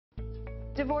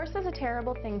Divorce is a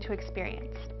terrible thing to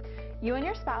experience. You and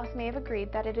your spouse may have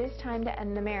agreed that it is time to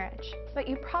end the marriage, but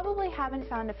you probably haven't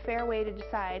found a fair way to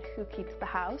decide who keeps the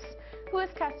house, who has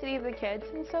custody of the kids,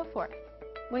 and so forth.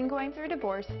 When going through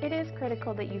divorce, it is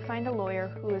critical that you find a lawyer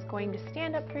who is going to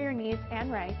stand up for your needs and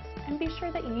rights and be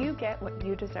sure that you get what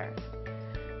you deserve.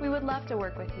 We would love to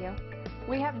work with you.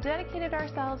 We have dedicated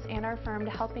ourselves and our firm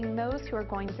to helping those who are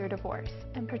going through divorce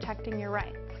and protecting your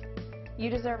rights. You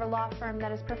deserve a law firm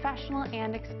that is professional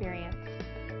and experienced.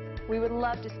 We would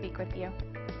love to speak with you.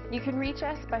 You can reach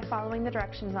us by following the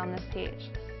directions on this page.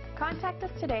 Contact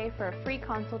us today for a free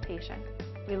consultation.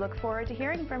 We look forward to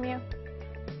hearing from you.